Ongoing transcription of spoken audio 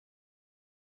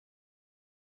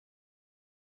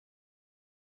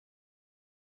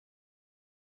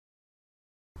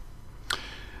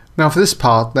Now for this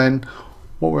part then,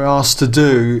 what we're asked to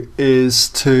do is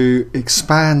to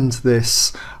expand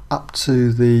this up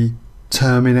to the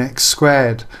term in x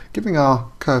squared, giving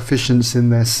our coefficients in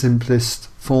their simplest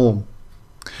form.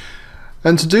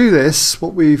 And to do this,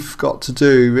 what we've got to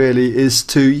do really is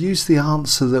to use the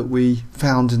answer that we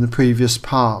found in the previous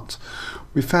part.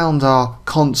 We found our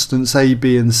constants a,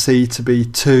 b and c to be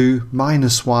 2,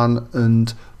 -1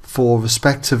 and 4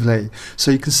 respectively.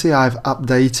 So you can see I've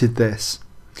updated this.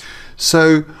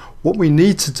 So what we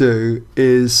need to do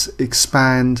is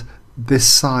expand this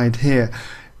side here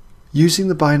using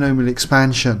the binomial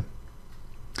expansion.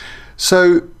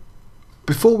 So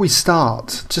before we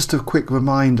start, just a quick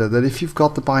reminder that if you've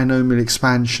got the binomial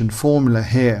expansion formula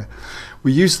here,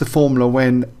 we use the formula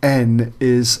when n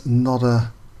is not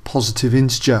a positive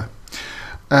integer.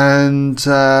 And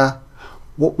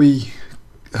what we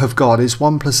have got is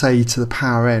 1 plus a to the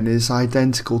power n is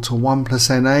identical to 1 plus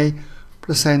na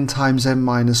plus n times n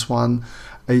minus 1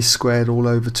 a squared all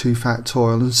over 2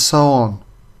 factorial and so on.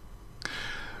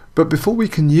 But before we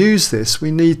can use this,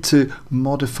 we need to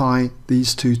modify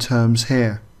these two terms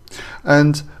here.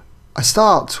 And I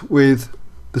start with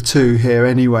the 2 here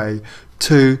anyway,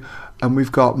 2, and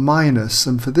we've got minus,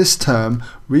 and for this term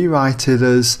rewrite it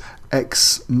as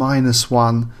x minus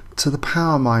 1 to the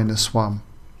power minus 1.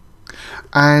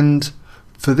 And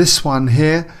for this one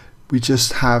here, we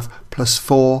just have plus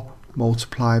 4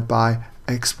 multiplied by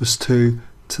x plus 2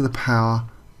 to the power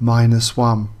minus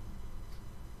 1.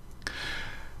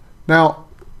 Now,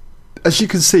 as you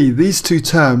can see, these two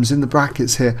terms in the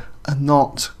brackets here are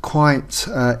not quite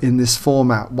in this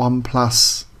format, 1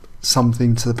 plus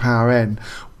something to the power n.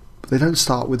 They don't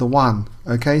start with a 1,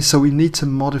 okay? So we need to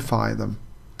modify them.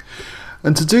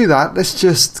 And to do that, let's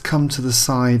just come to the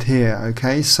side here,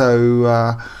 okay? So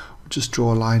we'll just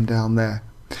draw a line down there.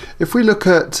 If we look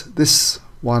at this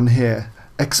one here,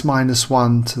 x minus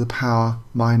 1 to the power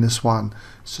minus 1,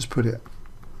 let's just put it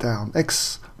down,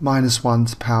 x minus 1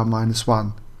 to the power minus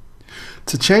 1.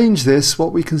 To change this,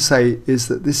 what we can say is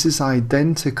that this is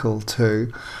identical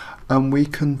to, and we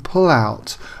can pull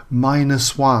out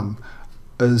minus 1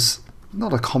 as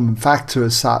not a common factor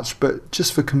as such, but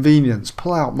just for convenience,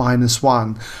 pull out minus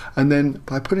 1, and then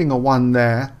by putting a 1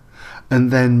 there,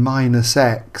 and then minus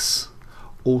x,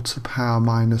 all to the power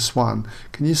minus 1.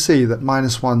 Can you see that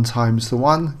minus 1 times the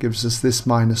 1 gives us this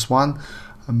minus 1,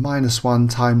 and minus 1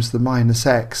 times the minus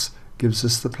x gives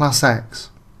us the plus x.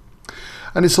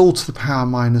 And it's all to the power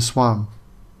minus 1.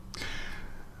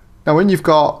 Now when you've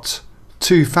got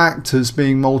two factors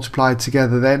being multiplied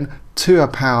together then to a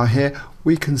power here,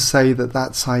 we can say that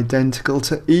that's identical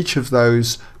to each of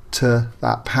those to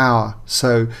that power.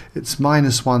 So it's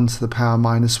minus 1 to the power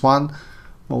minus 1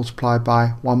 multiplied by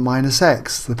 1 minus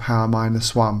x to the power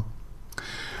minus 1.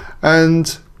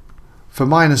 And for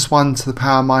minus 1 to the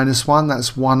power minus 1,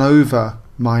 that's 1 over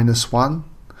minus 1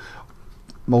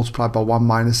 multiplied by 1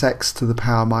 minus x to the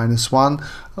power minus 1,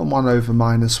 and 1 over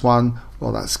minus 1,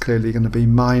 well, that's clearly going to be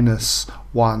minus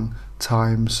 1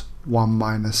 times 1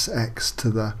 minus x to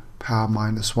the power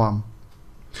minus 1.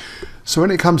 So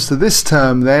when it comes to this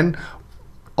term then,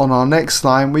 on our next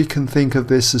line we can think of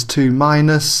this as 2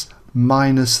 minus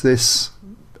this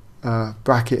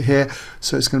bracket here,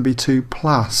 so it's going to be 2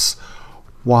 plus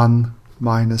 1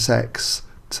 minus x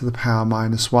to the power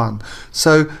minus 1.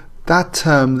 So that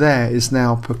term there is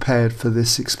now prepared for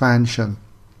this expansion.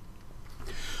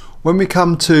 When we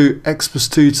come to x plus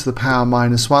 2 to the power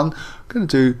minus 1, we're going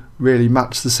to do really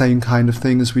much the same kind of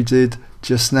thing as we did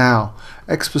just now.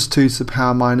 X plus 2 to the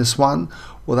power minus 1,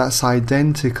 well, that's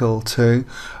identical to,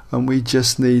 and we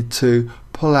just need to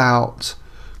pull out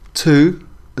 2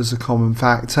 as a common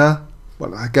factor.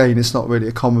 Well, again, it's not really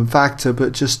a common factor,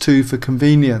 but just 2 for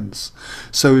convenience.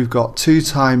 So we've got 2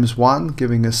 times 1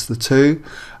 giving us the 2,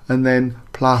 and then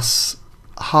plus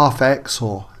half x,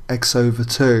 or x over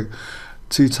 2.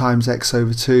 2 times x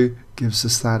over 2 gives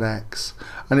us that x,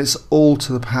 and it's all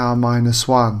to the power minus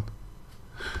 1.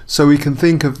 So we can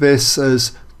think of this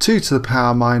as 2 to the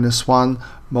power minus 1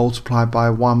 multiplied by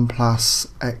 1 plus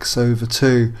x over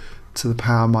 2 to the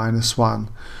power minus 1.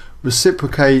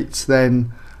 Reciprocate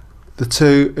then the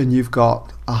 2 and you've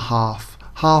got a half.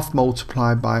 Half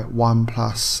multiplied by 1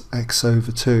 plus x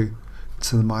over 2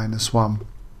 to the minus 1.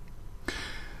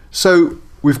 So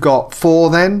we've got 4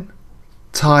 then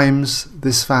times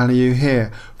this value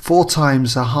here. 4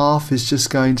 times a half is just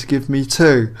going to give me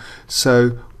 2.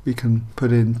 So we can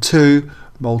put in 2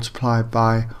 multiplied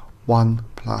by 1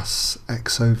 plus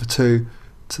x over 2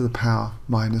 to the power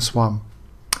minus 1.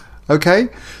 Okay,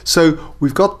 so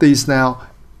we've got these now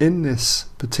in this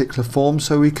particular form,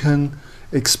 so we can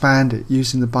expand it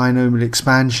using the binomial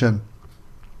expansion.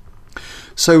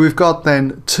 So we've got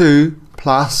then 2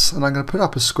 plus, and I'm going to put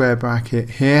up a square bracket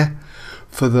here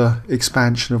for the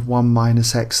expansion of 1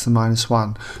 minus x to the minus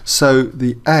 1. So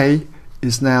the a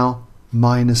is now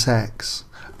minus x,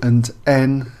 and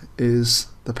n is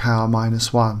the power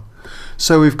minus 1.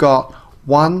 So we've got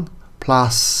 1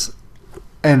 plus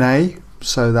na,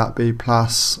 so that be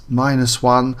plus minus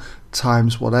 1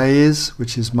 times what a is,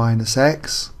 which is minus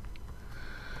x,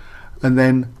 and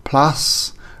then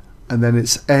plus, and then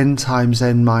it's n times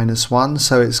n minus 1,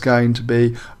 so it's going to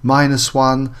be minus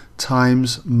 1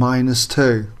 times minus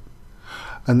 2,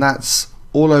 and that's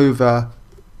all over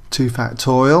 2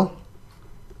 factorial,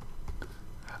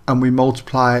 and we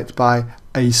multiply it by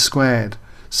a squared,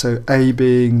 so a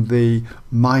being the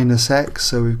minus x,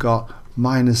 so we've got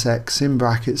minus x in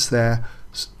brackets there,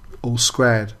 all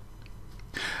squared.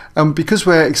 And because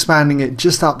we're expanding it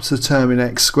just up to the term in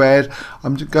x squared,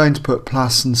 I'm going to put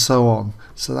plus and so on.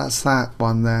 So that's that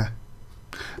one there.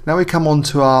 Now we come on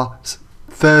to our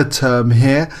third term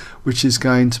here, which is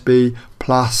going to be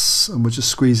plus, and we'll just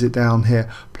squeeze it down here,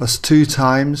 plus 2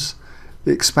 times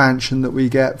the expansion that we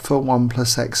get for 1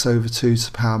 plus x over 2 to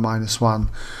the power minus 1.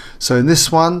 So in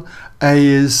this one, a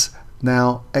is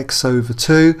now x over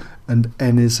 2 and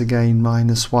n is again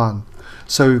minus 1.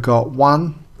 So we've got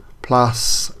 1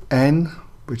 plus n,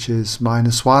 which is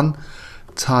minus 1,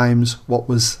 times what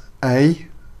was a,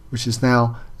 which is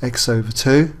now x over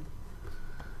 2.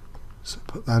 So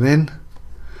put that in.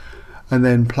 And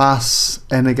then plus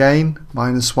n again,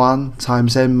 minus 1,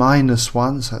 times n minus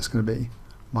 1, so that's going to be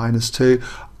minus 2,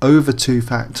 over 2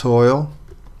 factorial.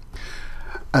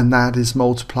 And that is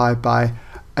multiplied by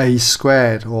a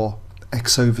squared, or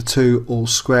x over 2 all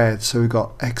squared. So we've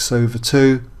got x over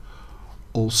 2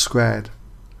 all squared.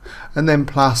 And then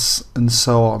plus and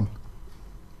so on.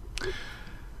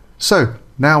 So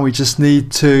now we just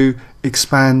need to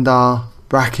expand our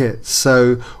brackets.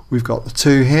 So we've got the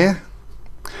 2 here,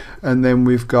 and then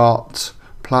we've got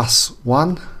plus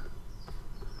 1,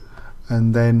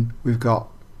 and then we've got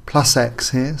plus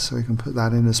x here, so we can put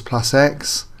that in as plus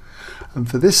x. And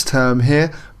for this term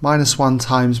here, minus 1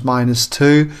 times minus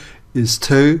 2 is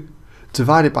 2,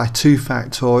 divided by 2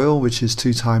 factorial, which is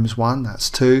 2 times 1, that's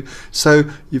 2. So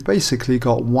you've basically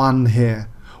got 1 here.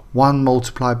 1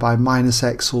 multiplied by minus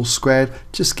x all squared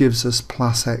just gives us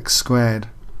plus x squared.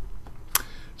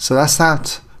 So that's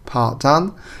that part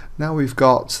done. Now we've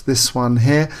got this one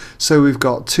here. So we've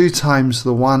got 2 times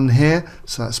the 1 here,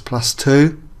 so that's plus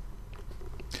 2.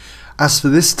 As for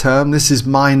this term, this is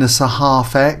minus a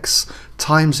half x,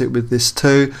 times it with this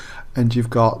 2, and you've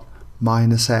got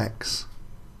minus x.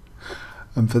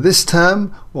 And for this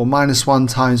term, well, minus 1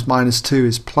 times minus 2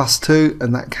 is plus 2,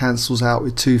 and that cancels out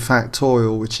with 2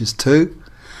 factorial, which is 2.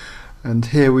 And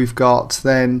here we've got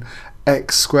then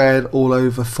x squared all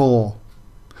over 4.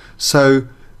 So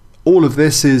all of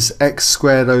this is x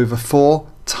squared over 4,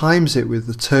 times it with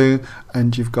the 2,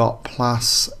 and you've got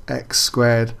plus x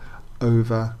squared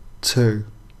over 2.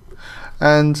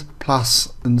 And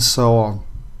plus and so on.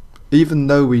 Even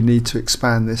though we need to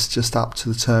expand this just up to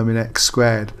the term in x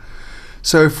squared.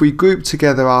 So if we group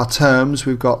together our terms,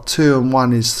 we've got 2 and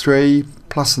 1 is 3,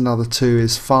 plus another 2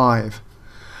 is 5.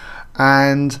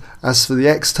 And as for the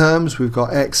x terms, we've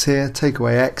got x here, take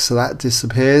away x, so that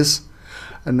disappears.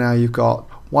 And now you've got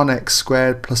 1x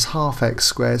squared plus half x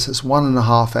squared, so it's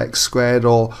 1.5 x squared,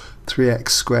 or 3x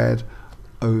squared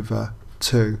over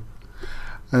 2.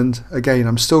 And again,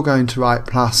 I'm still going to write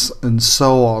plus and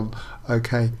so on,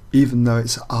 okay, even though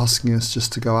it's asking us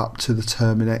just to go up to the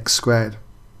term in x squared.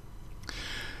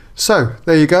 So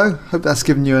there you go. Hope that's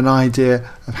given you an idea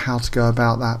of how to go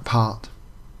about that part.